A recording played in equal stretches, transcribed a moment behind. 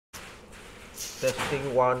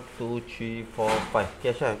Testing 1, 2, 3, 4, 5.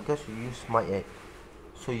 Okay, Asha, because you use mic,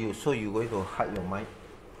 so you going to hide your mic,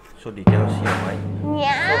 so they cannot see your mic.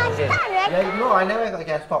 Yeah, So, okay. start recording. Yeah, no, I never.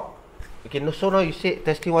 Okay, stop. Okay, no, so now you say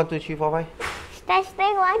testing 1, 2, 3, 4, 5.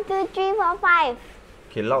 Testing 1, 2, 3, 4, 5.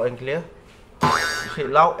 Okay, loud and clear. You say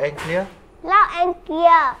loud and clear. Loud and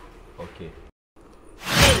clear. Okay.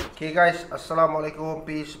 Okay guys, Assalamualaikum,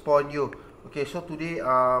 peace upon you. Okay, so today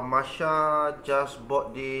Marsya just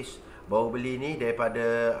bought this, baru beli ni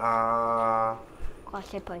daripada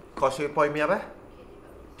Causeway Point ni apa?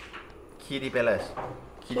 Kiddie Palace.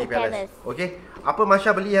 Okay, apa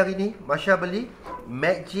Marsya beli hari ni? Marsya beli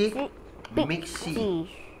Magic Mixies.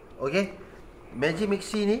 Okay, Magic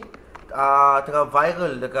Mixies ni tengah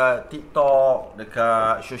viral dekat TikTok,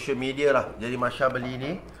 dekat social media lah. Jadi Marsya beli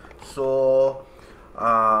ni. So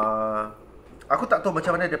aku tak tahu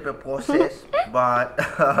macam mana dia punya proses, but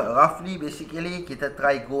roughly basically kita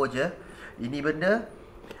try go je. Ini benda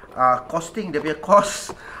costing, dia punya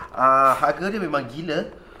cost, harga dia memang gila.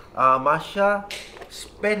 Marsya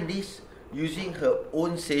spend this using her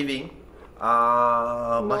own saving.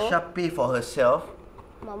 Marsya pay for herself.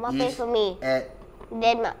 Mama pay for me.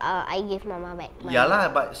 Then I give Mama back money. Yalah,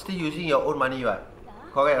 but still using your own money, right? Yeah.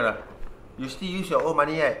 Correct or not? You still use your own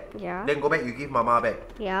money, right? Yeah. Then go back, you give Mama back.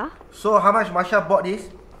 Yeah. So how much Marsya bought this?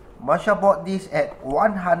 Marsya bought this at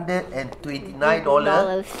 $129.90.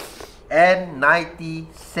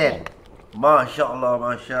 Masya Allah,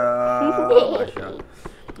 Marsya.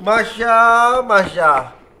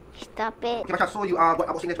 Marsya. Stop it. Okay, Marsya, so you buat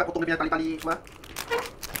unboxing ni sebab potong dia punya tali-tali semua.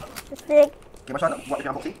 Stick. Okay, Marsya nak buat dia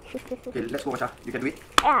punya unboxing. Okay, let's go, Marsya. You can do it.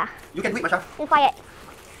 Yeah. You can do it, Marsya. Be quiet.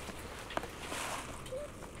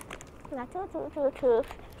 Two.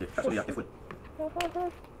 Okay, tak sorry, careful.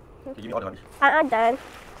 Okay, give me all the rubbish. I'm done.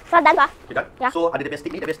 So done ba? Okay, done? Yeah. So, ada dia punya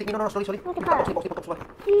stick ni. Dia punya stick ni. No, sorry. Potong semua.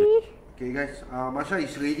 Okay, guys. Marsya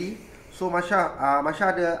is ready. So, Marsya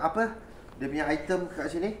ada apa? Dia punya item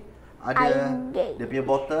kat sini. Ada dia punya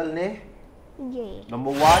bottle ni.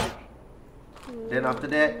 Number 1. Then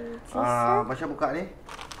after that, Marsya buka ni.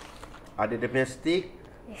 Ada dia punya stick.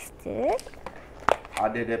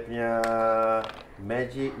 Ada dia punya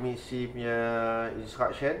Magic Mixie punya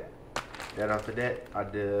instruction. Then after that,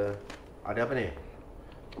 ada apa ni?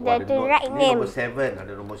 The right name. Nombor 7.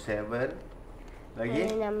 Ada nombor 7. Lagi?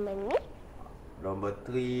 Number ni. Number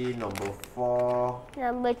 3, number 4.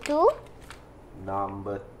 Number 2.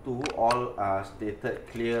 Number 2 all stated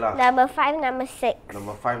clear lah. Number 5, number 6.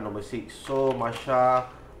 Number 5, number 6. So Marsya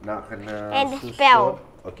nak kena and susun. Spell.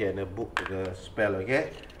 Okay, and the book the spell,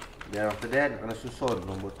 okay. Then after that kena susun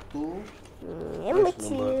number 2. Number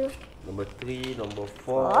 2. Number 3, number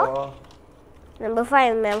 4. Number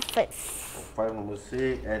 5, number 6. 5, number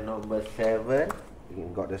 6 and number 7. You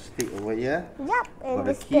got the stick over here. Yep, and got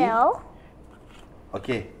the spell.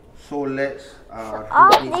 Okay, so let's All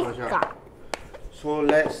do this, this Marsya. got. So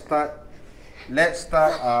let's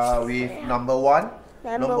start with number 1.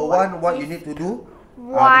 Number 1, what you need to do?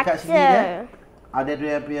 Dekat sini dia ada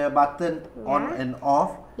dia punya button on and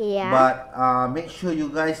off. Yeah. But make sure you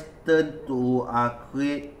guys turn to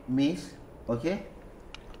create mist. Okay?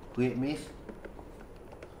 Create mist.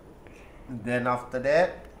 Then after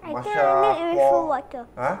that, Marsya pour water.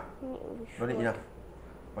 No need enough.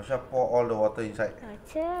 Marsya pour all the water inside.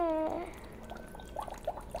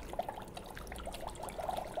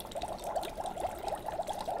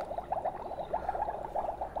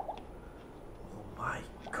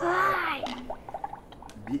 God.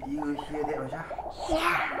 Did you hear that, Marsya?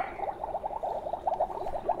 Yeah.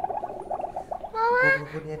 Mama.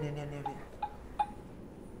 Go, ni.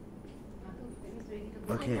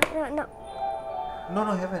 Okay. No,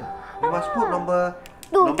 haven't. You must put number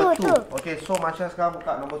 2. Okay, so Marsya sekarang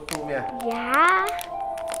buka number 2 punya. Yeah.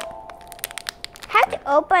 How to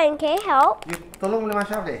open? Can you help? You tolong boleh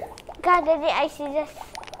Marsya boleh? God, Daddy, I scissors.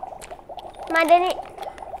 Daddy.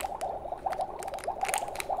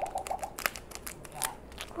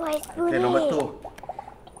 Okay, number 2.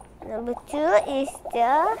 Number 2 is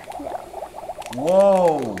the...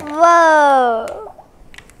 Whoa.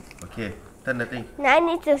 Okay, turn the thing. Now I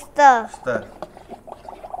need to stir.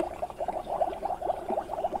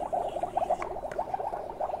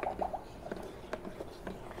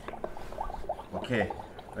 Okay,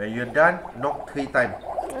 when you're done, knock 3 times.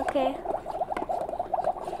 Okay.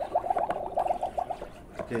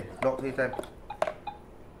 Okay, knock 3 times.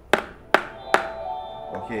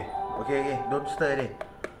 Okay, don't stir ni.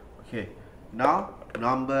 Okay, now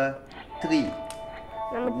number 3.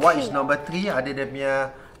 What is number 3? Ada dia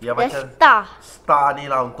punya yang macam star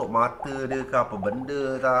ni lah untuk mata dia ke apa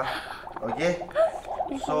benda tak. Okay.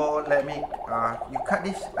 So let me you cut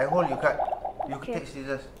this. I hold, you cut. You take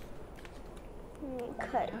scissors.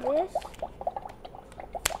 Cut this.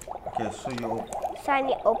 Okay, so you... So I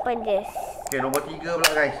need open this. Okay, nombor 3 pula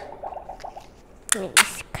guys. Need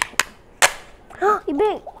this cut. Oh, it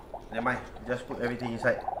break. Never mind, just put everything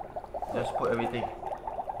inside. Just put everything.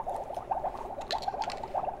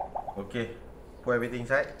 Okay, put everything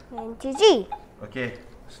inside. And GG. Okay,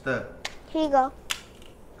 stir. Here you go.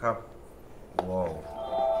 Come. Wow.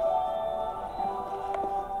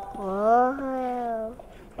 Wow.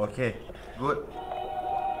 Okay, good.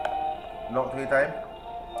 Knock 3 times.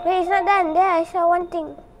 Wait, it's not done. There, I saw one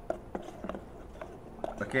thing.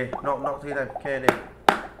 Okay, knock 3 times. Okay, then.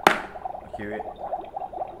 Okay, wait.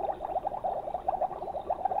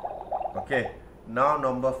 Okay, now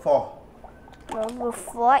number 4. Number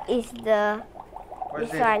 4 is the What is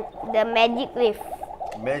this it? one, the magic leaf.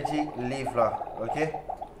 Magic leaf lah. Okay.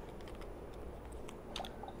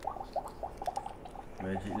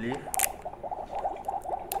 Magic leaf.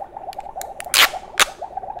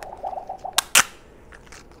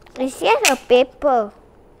 It's just a paper.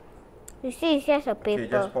 You see, it's just a Okay,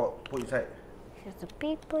 paper. just put inside. It's just a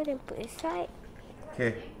paper, then put aside.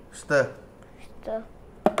 Okay, stir. Stir.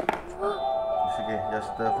 It's okay,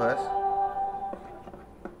 just stir first.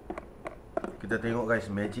 Kita tengok guys,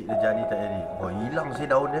 magic dia jadi tak jadi. Wah, hilang sih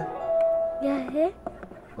daun dia. Yeah, eh?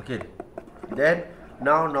 Okay. Then,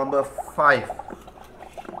 now number 5.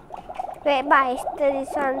 Wait, but I stir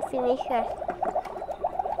this one finish first.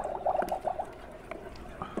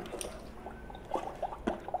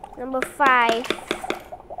 Number 5.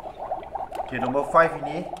 Okay, number 5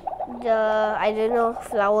 ini. The, I don't know,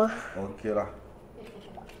 flower. Okay lah.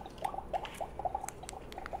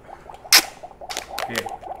 Okay,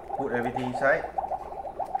 put everything inside.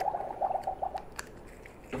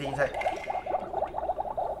 Everything inside.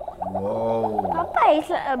 Wow. Papa,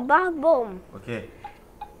 it's like a bath bomb. Okay.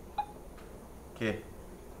 Okay.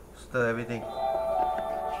 Stir everything.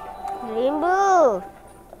 Limbu.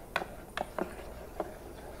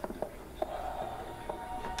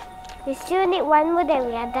 We still need one more, then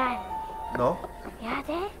we are done. No? Yeah,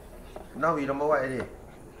 there. Now we number what already?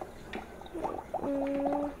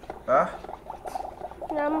 Mm, Huh?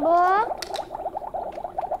 number.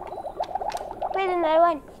 Where's another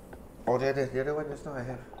one? Oh, the other one just now I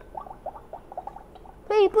have.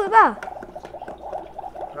 Where you put, ba?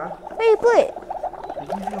 Huh? Where you put? I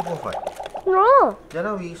give you both what? No. Just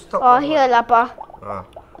now we stop. Oh, here lah, pa. Ah.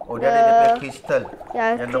 Oh, dia ada dia punya crystal.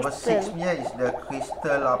 Yeah, Yang number crystal. 6 punya is the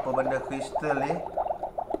crystal, apa benda crystal ni.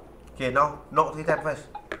 Okay, now knock 3 times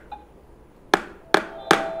first.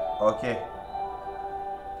 Okay.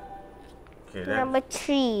 Okay, then Number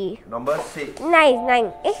 3. number 6.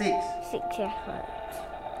 9. 6. 6, yeah.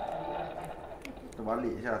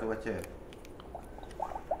 Terbalik je lah tu baca.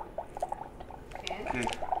 Okay.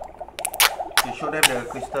 Okay, show them the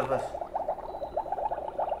crystal first.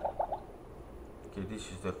 Okay, this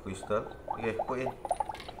is the crystal. Okay, put in.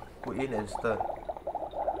 Put in and stir.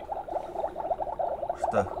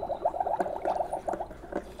 Stir.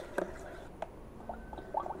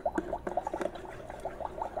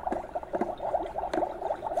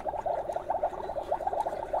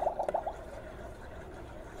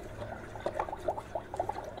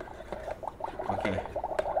 Okay.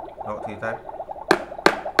 Knock 3 times.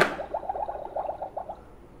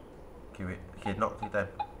 Okay, wait. Okay, knock 3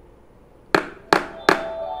 times.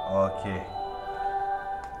 Okay.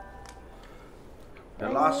 The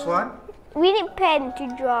last one. We need pen to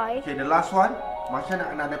draw. Okay, the last one. Marsya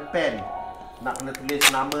nak kena ada pen. Nak kena tulis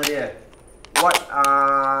nama dia. What,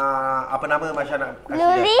 apa nama Marsya nak kasih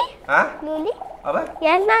Luli? dia? Ha? Luli? Apa?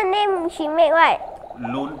 Just now name she make what?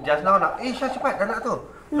 Just now nak. Syah cepat dah nak tu.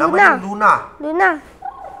 Luna. Nama dia Luna. Luna.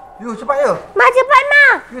 You cepat you. Ma cepat, Ma.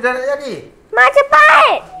 You dah nak jadi. Ma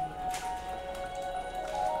cepat.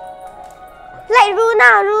 Like Luna.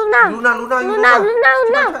 Luna. You Luna.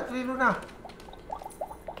 Cepat tulis Luna.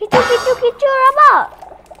 Kicu, rabak.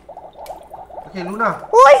 Okay, Luna.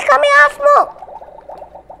 Oh, it's coming out smoke.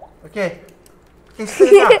 Okay. Okay, stir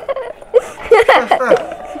lah. Stir.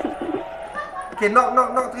 Okay,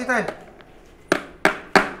 knock 3 times.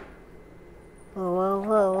 Whoa.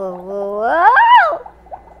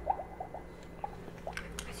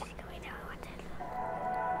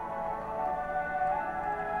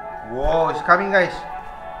 Whoa, it's coming guys.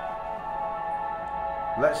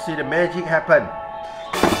 Let's see the magic happen.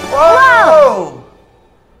 Whoa!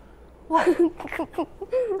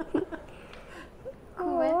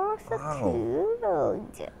 Oh, so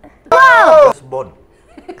cute. Just born.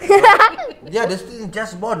 Yeah, the thing is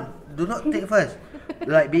just born. Do not take first.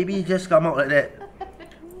 Like baby just come out like that.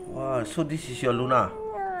 Wow, so this is your Luna.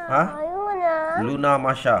 Huh? Luna. Luna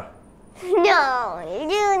Marsya. No,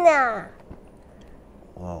 Luna.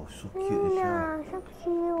 Wow, so cute. Luna, so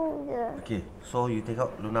cute. Okay, so you take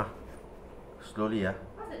out Luna. Slowly, yeah.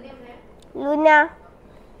 Luna.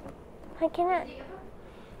 I cannot.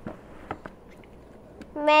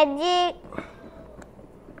 Magic.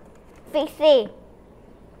 Mixies.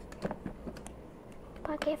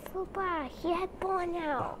 Be careful, pa. He had ball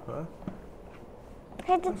now. Huh?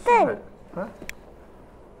 He had to turn. Huh?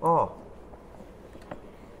 Oh.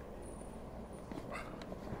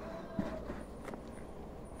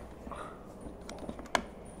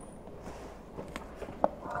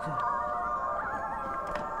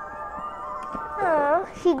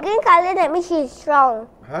 She green color, that means she's strong.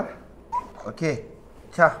 Huh? Okay.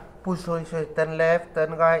 Cha, push slowly, slowly. Turn left,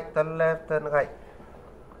 turn right, turn left, turn right.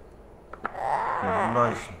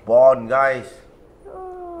 Nice bond, guys.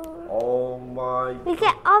 Oh my. We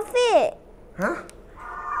get off it. Huh?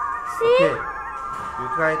 See? Okay. You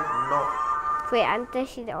try not. Wait, until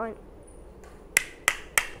she don't want.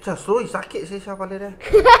 Cha, sorry, sakit saya Syah kepala dia.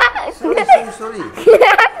 Sorry.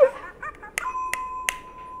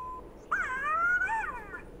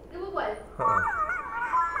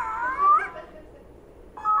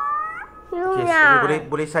 Okay, Luna.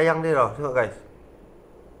 boleh sayang dia tau. Tengok guys.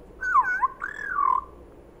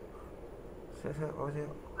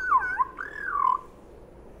 Tengok.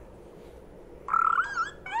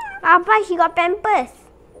 Papa, she got pampers.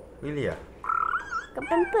 Really ah? Got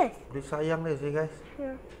pampers. Boleh sayang dia sih guys.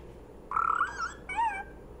 Yeah.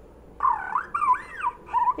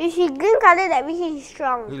 If she green color, that means she's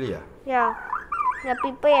strong. Really ah? Yeah. The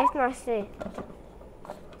people is not safe.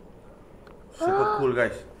 Super cool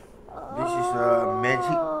guys. This is a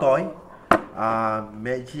magic toy.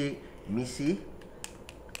 Magic Mixies.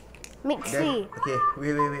 Mixies. Okay,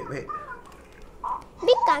 wait.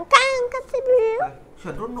 Big kan kasi blue.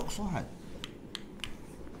 Syah, don't knock so hard.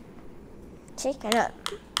 She cannot.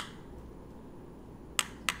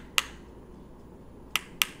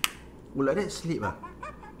 Oh, like that sleep ah?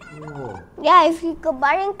 Oh. Yeah, if she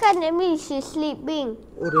kebaringkan, that means she's sleeping.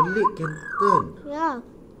 Oh, the leg can turn. Yeah.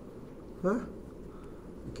 Huh?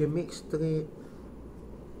 You can make straight.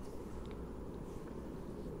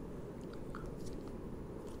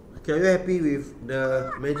 Okay, are you happy with the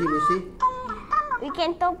magic Mixies? We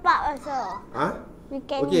can top up also. Huh? We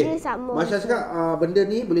can Okay. do some more. Marsya cakap benda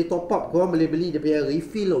ni boleh top up. Korang boleh beli dia punya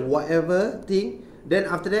refill or whatever thing. Then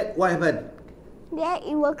after that, what happen? Then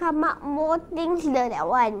it will come up more things than that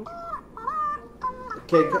one.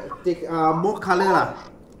 Okay, take more colour lah.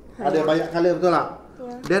 Ada banyak colour, betul tak?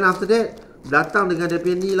 Yeah. Then after that, datang dengan dia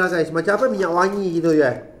punya ni lah guys. Macam apa minyak wangi gitu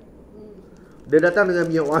ya. Dia datang dengan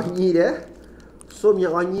minyak wangi dia. So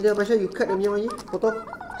minyak wangi dia, Marsya, you cut the minyak wangi, potong.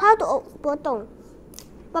 How to potong?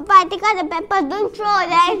 Papa, I take out the pampers. Don't throw.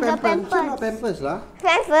 That is the Not pampers. pampers lah.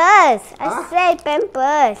 Pampers. I Huh? said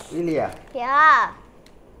pampers. Really ah? Yeah.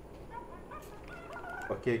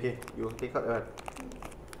 Okay. You take out that one.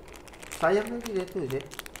 Sayang nanti dia tu je.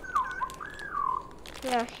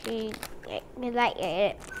 Yeah, she like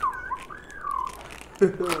it.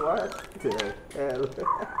 What the hell?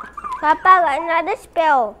 Papa got another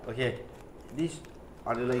spell. Okay. This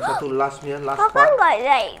ada lagi satu last Papa part. got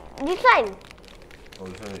like this one. Oh,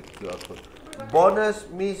 this one is QR code. Bonus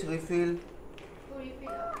meals refill.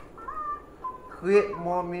 Create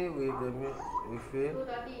more meal with the meal refill.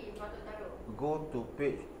 Go to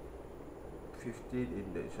page 15 in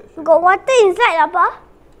the section. Got water inside, apa?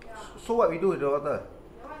 So what we do with the water?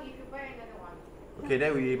 Okay,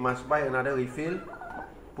 then we must buy another refill.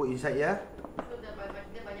 Put inside here.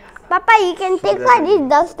 Papa, you can So take out this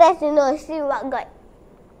downstairs, see what got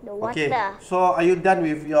the water. Okay. So are you done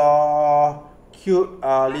with your cute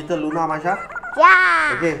little Luna, Marsya?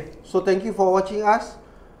 Yeah. Okay. So thank you for watching us.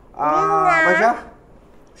 Luna. Marsya,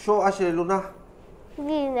 show us your Luna.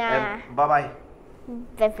 Luna. And bye bye.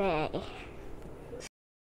 Bye bye.